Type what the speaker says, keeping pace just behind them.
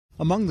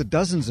Among the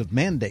dozens of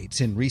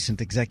mandates in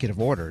recent executive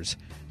orders,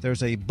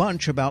 there's a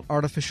bunch about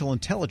artificial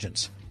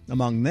intelligence.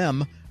 Among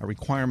them, a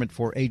requirement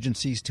for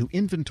agencies to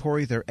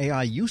inventory their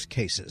AI use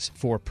cases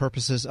for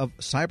purposes of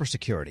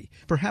cybersecurity.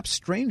 Perhaps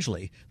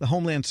strangely, the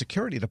Homeland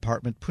Security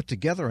Department put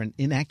together an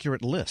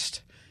inaccurate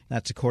list.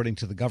 That's according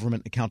to the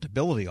Government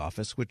Accountability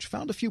Office, which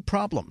found a few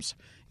problems.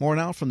 More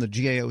now from the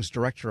GAO's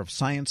Director of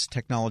Science,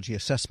 Technology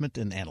Assessment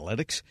and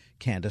Analytics,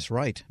 Candice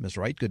Wright. Ms.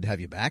 Wright, good to have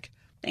you back.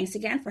 Thanks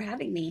again for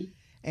having me.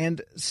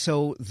 And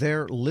so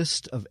their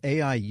list of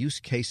AI use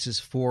cases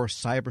for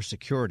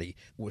cybersecurity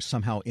was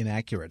somehow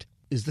inaccurate.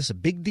 Is this a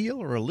big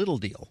deal or a little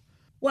deal?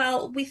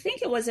 Well, we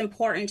think it was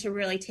important to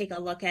really take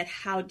a look at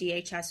how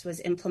DHS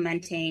was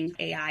implementing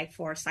AI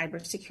for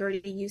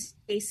cybersecurity use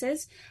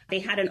cases.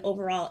 They had an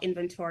overall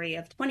inventory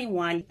of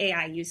 21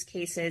 AI use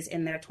cases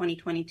in their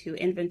 2022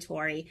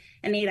 inventory,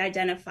 and they'd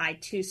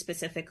identified 2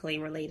 specifically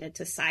related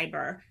to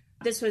cyber.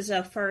 This was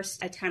a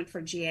first attempt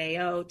for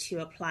GAO to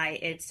apply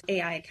its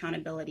AI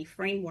accountability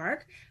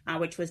framework,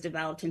 which was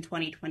developed in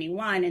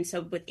 2021. And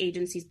so with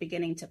agencies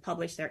beginning to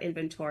publish their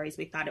inventories,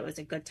 we thought it was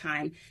a good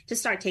time to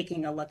start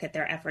taking a look at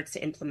their efforts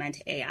to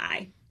implement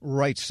AI.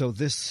 Right. So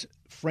this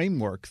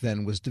framework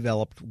then was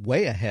developed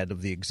way ahead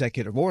of the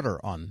executive order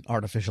on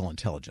artificial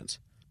intelligence.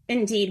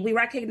 Indeed, we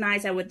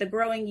recognize that with the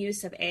growing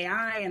use of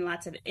AI and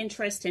lots of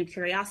interest and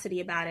curiosity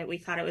about it, we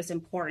thought it was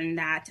important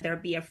that there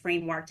be a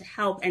framework to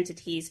help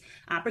entities,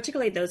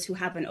 particularly those who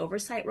have an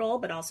oversight role,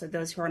 but also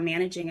those who are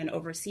managing and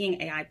overseeing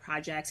AI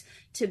projects,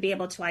 to be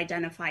able to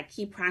identify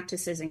key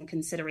practices and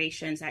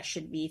considerations that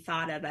should be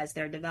thought of as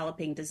they're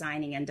developing,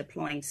 designing, and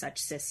deploying such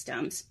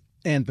systems.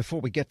 And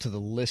before we get to the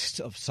list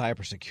of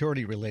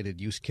cybersecurity-related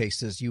use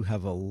cases, you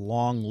have a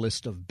long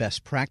list of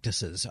best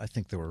practices. I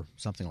think there were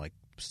something like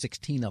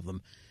 16 of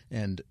them,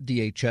 and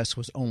DHS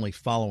was only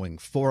following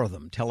 4 of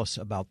them. Tell us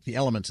about the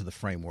elements of the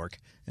framework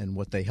and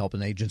what they help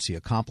an agency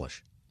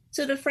accomplish.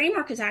 So the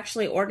framework is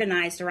actually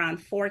organized around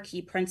 4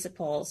 key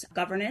principles: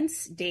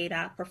 governance,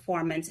 data,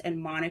 performance,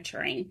 and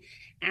monitoring.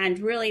 And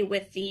really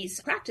with these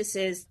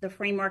practices, the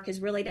framework is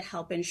really to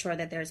help ensure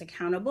that there's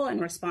accountable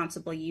and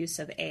responsible use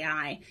of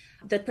AI.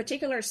 The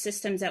particular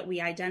systems that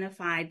we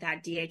identified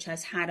that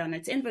DHS had on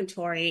its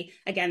inventory,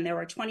 again, there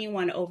were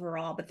 21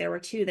 overall, but there were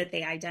 2 that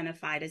they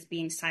identified as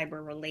being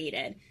cyber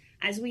related.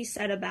 As we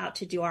set about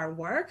to do our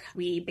work,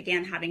 we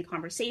began having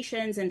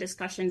conversations and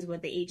discussions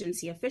with the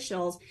agency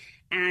officials,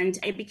 and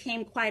it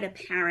became quite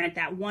apparent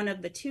that one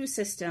of the 2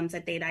 systems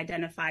that they'd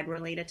identified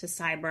related to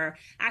cyber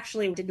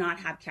actually did not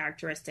have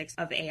characteristics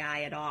of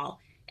AI at all.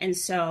 And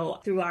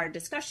so through our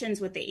discussions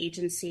with the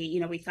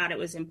agency, we thought it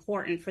was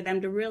important for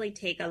them to really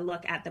take a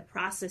look at the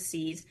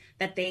processes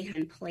that they have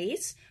in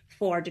place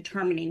for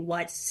determining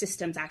what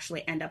systems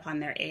actually end up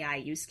on their AI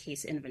use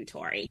case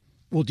inventory.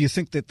 Well, do you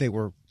think that they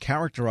were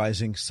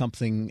characterizing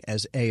something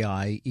as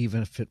AI,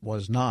 even if it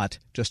was not,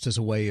 just as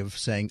a way of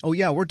saying, oh,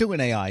 yeah, we're doing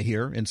AI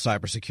here in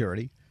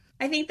cybersecurity?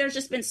 I think there's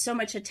just been so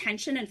much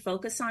attention and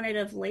focus on it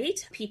of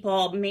late.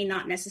 People may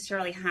not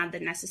necessarily have the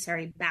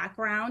necessary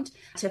background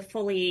to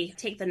fully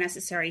take the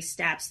necessary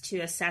steps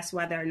to assess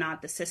whether or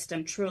not the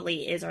system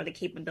truly is, or the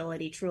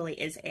capability truly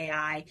is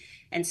AI.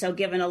 And so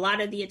given a lot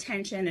of the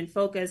attention and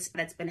focus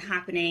that's been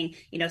happening,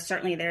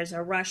 certainly there's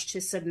a rush to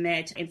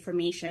submit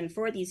information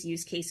for these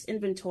use case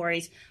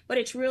inventories. But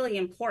it's really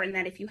important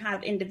that if you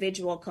have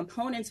individual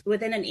components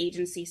within an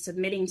agency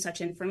submitting such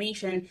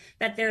information,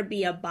 that there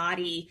be a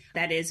body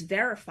that is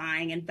verifying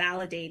and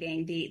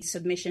validating the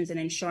submissions and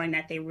ensuring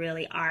that they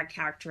really are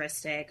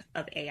characteristic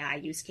of AI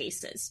use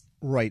cases.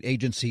 Right.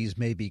 Agencies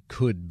maybe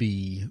could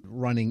be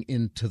running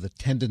into the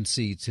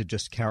tendency to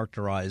just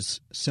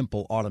characterize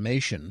simple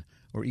automation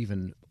or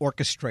even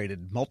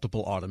orchestrated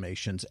multiple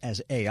automations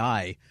as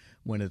AI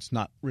when it's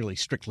not really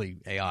strictly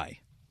AI.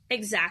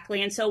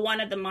 Exactly. And so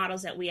one of the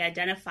models that we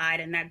identified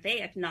and that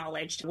they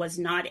acknowledged was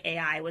not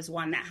AI, was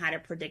one that had a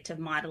predictive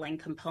modeling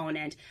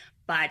component,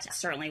 but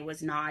certainly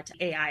was not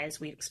AI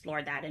as we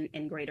explored that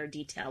in greater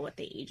detail with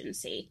the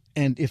agency.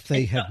 And if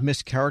they have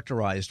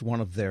mischaracterized one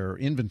of their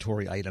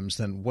inventory items,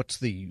 then what's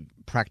the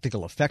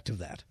practical effect of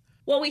that?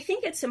 Well, we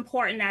think it's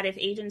important that if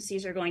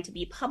agencies are going to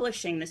be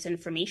publishing this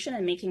information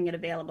and making it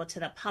available to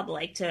the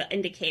public to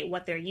indicate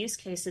what their use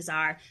cases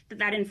are,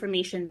 that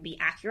information be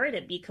accurate,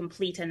 it be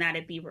complete, and that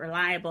it be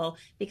reliable,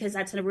 because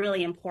that's a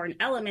really important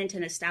element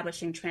in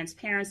establishing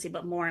transparency,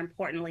 but more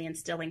importantly,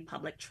 instilling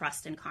public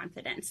trust and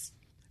confidence.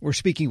 We're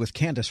speaking with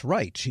Candice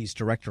Wright. She's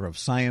Director of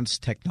Science,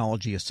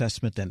 Technology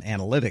Assessment and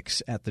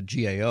Analytics at the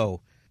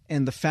GAO.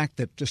 And the fact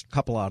that just a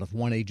couple out of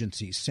one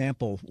agency's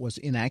sample was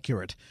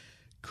inaccurate,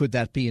 could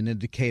that be an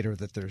indicator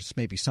that there's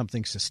maybe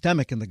something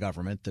systemic in the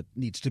government that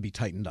needs to be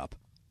tightened up?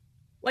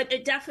 Well,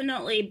 it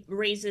definitely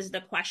raises the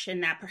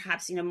question that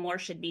perhaps, more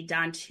should be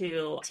done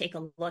to take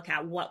a look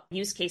at what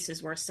use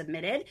cases were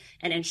submitted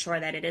and ensure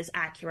that it is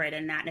accurate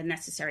and that the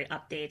necessary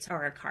updates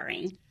are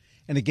occurring.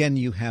 And again,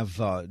 you have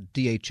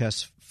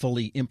DHS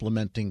fully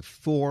implementing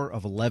 4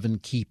 of 11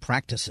 key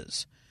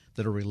practices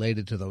that are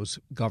related to those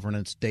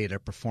governance, data,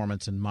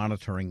 performance, and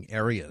monitoring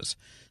areas.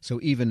 So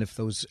even if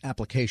those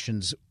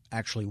applications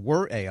actually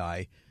were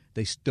AI,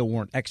 they still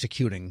weren't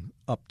executing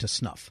up to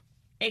snuff.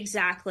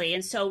 Exactly.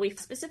 And so we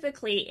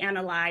specifically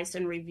analyzed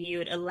and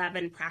reviewed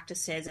 11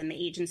 practices in the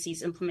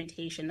agency's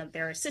implementation of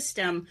their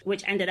system,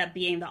 which ended up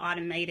being the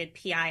automated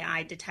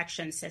PII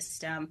detection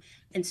system.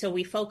 And so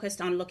we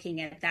focused on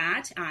looking at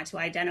that to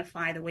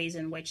identify the ways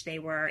in which they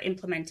were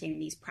implementing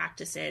these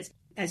practices.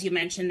 As you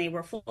mentioned, they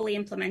were fully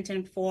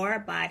implemented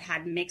 4, but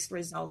had mixed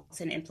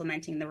results in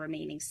implementing the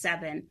remaining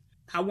 7.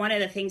 One of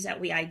the things that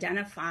we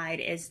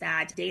identified is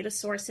that data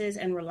sources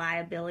and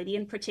reliability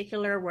in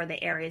particular were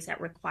the areas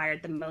that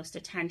required the most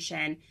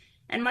attention.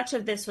 And much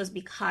of this was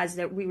because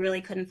that we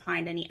really couldn't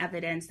find any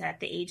evidence that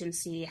the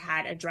agency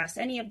had addressed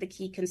any of the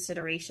key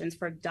considerations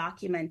for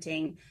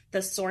documenting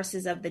the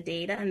sources of the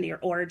data and the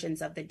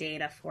origins of the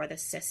data for the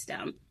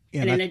system.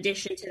 And in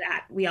addition to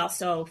that, we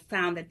also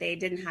found that they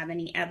didn't have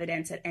any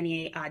evidence that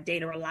any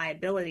data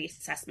reliability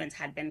assessments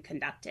had been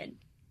conducted.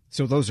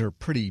 So those are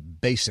pretty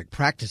basic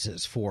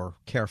practices for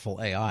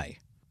careful AI.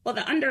 Well,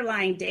 the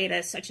underlying data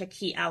is such a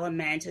key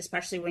element,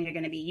 especially when you're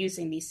going to be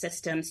using these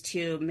systems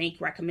to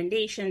make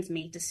recommendations,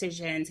 make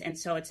decisions. And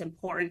so it's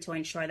important to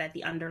ensure that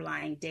the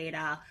underlying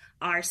data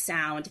are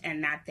sound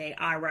and that they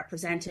are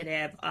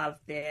representative of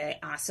the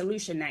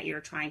solution that you're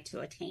trying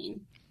to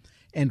attain.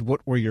 And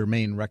what were your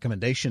main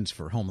recommendations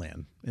for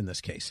Homeland in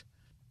this case?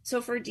 So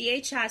for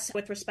DHS,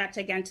 with respect,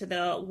 again, to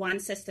the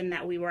one system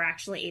that we were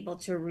actually able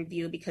to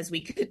review because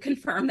we could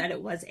confirm that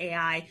it was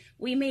AI,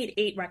 we made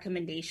 8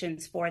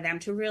 recommendations for them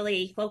to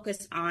really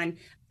focus on,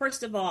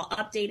 first of all,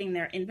 updating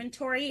their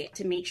inventory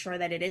to make sure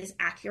that it is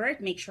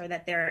accurate, make sure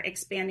that they're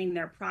expanding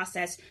their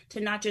process to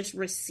not just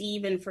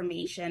receive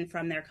information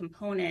from their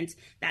components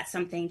that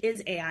something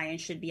is AI and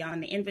should be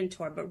on the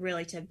inventory, but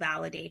really to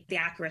validate the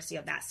accuracy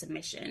of that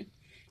submission.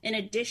 In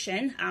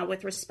addition,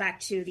 with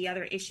respect to the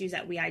other issues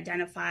that we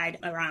identified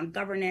around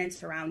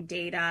governance, around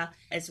data,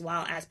 as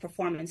well as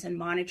performance and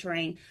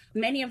monitoring,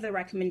 many of the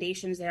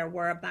recommendations there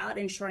were about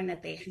ensuring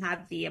that they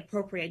have the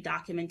appropriate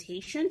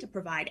documentation to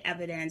provide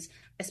evidence,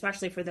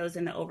 especially for those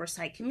in the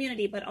oversight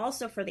community, but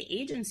also for the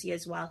agency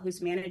as well,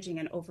 who's managing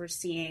and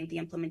overseeing the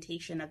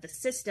implementation of the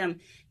system,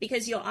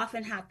 because you'll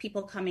often have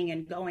people coming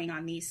and going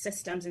on these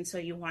systems. And so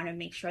you want to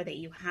make sure that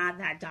you have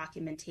that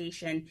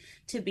documentation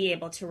to be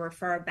able to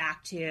refer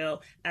back to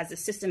as the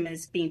system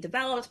is being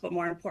developed, but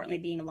more importantly,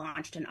 being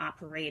launched and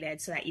operated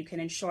so that you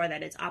can ensure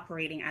that it's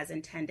operating as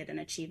intended and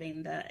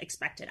achieving the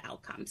expected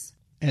outcomes.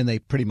 And they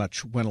pretty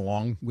much went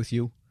along with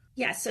you?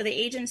 Yes, so the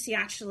agency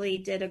actually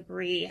did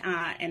agree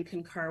and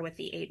concur with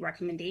the 8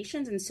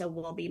 recommendations, and so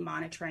we'll be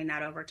monitoring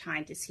that over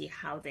time to see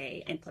how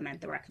they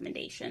implement the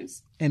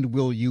recommendations. And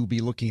will you be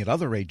looking at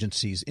other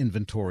agencies'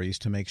 inventories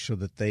to make sure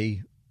that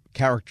they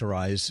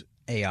characterize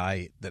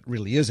AI that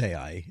really is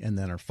AI and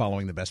then are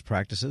following the best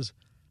practices?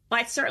 Well,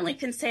 I certainly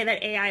can say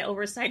that AI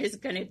oversight is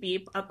going to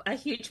be a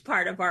huge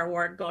part of our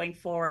work going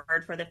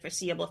forward for the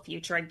foreseeable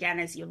future. Again,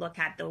 as you look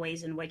at the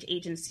ways in which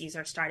agencies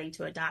are starting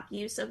to adopt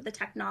use of the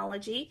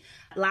technology.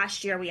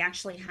 Last year, we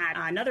actually had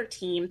another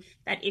team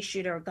that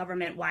issued a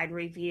government-wide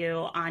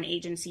review on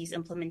agencies'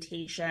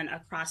 implementation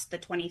across the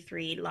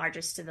 23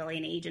 largest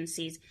civilian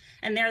agencies.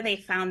 And there they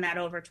found that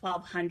over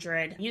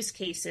 1,200 use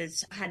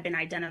cases had been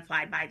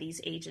identified by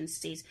these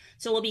agencies.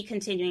 So we'll be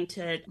continuing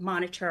to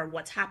monitor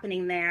what's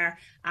happening there.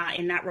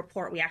 In that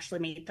report, we actually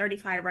made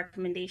 35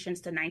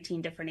 recommendations to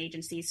 19 different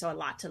agencies, so a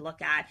lot to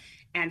look at.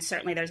 And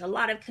certainly there's a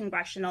lot of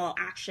congressional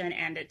action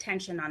and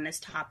attention on this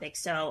topic,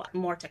 so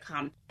more to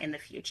come in the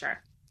future.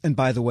 And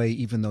by the way,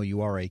 even though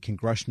you are a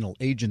congressional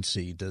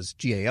agency, does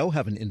GAO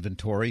have an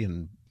inventory,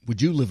 and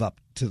would you live up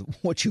to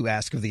what you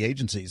ask of the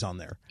agencies on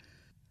there?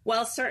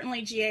 Well,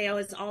 certainly GAO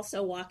is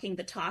also walking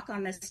the talk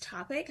on this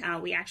topic.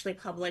 We actually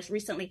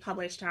recently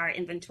published our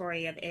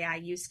inventory of AI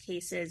use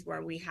cases,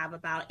 where we have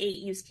about 8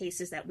 use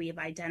cases that we have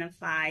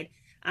identified.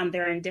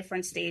 They're in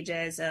different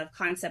stages of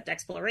concept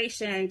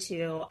exploration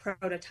to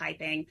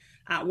prototyping.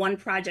 One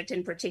project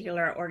in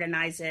particular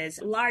organizes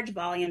large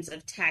volumes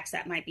of text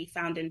that might be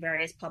found in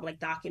various public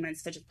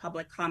documents, such as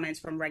public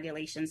comments from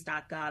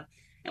regulations.gov.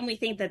 And we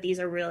think that these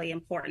are really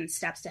important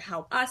steps to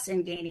help us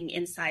in gaining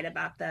insight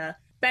about the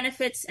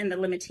benefits and the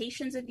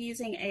limitations of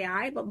using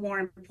AI, but more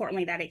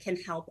importantly, that it can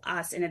help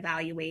us in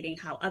evaluating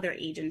how other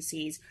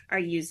agencies are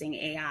using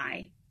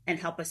AI and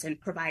help us in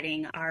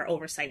providing our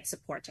oversight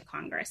support to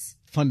Congress.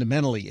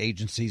 Fundamentally,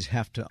 agencies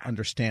have to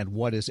understand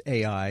what is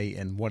AI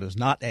and what is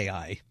not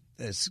AI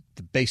as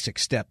the basic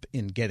step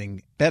in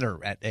getting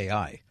better at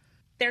AI.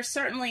 There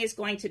certainly is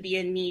going to be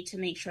a need to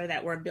make sure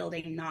that we're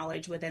building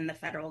knowledge within the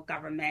federal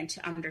government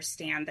to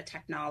understand the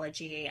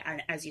technology,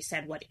 and as you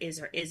said, what is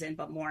or isn't,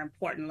 but more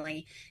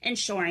importantly,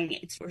 ensuring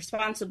it's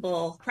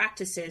responsible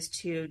practices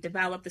to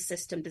develop the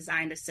system,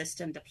 design the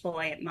system,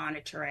 deploy it,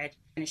 monitor it,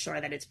 and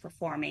ensure that it's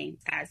performing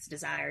as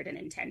desired and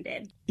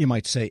intended. You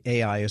might say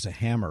AI is a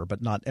hammer,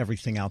 but not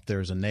everything out there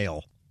is a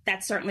nail.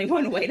 That's certainly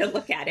one way to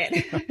look at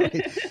it.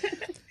 Right.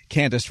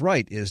 Candice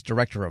Wright is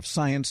Director of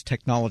Science,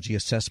 Technology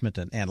Assessment,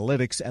 and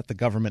Analytics at the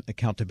Government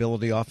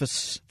Accountability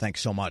Office. Thanks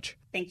so much.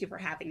 Thank you for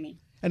having me.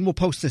 And we'll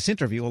post this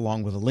interview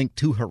along with a link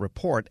to her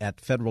report at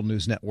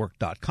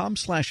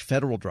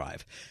federalnewsnetwork.com/Federal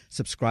Drive.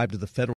 Subscribe to the Federal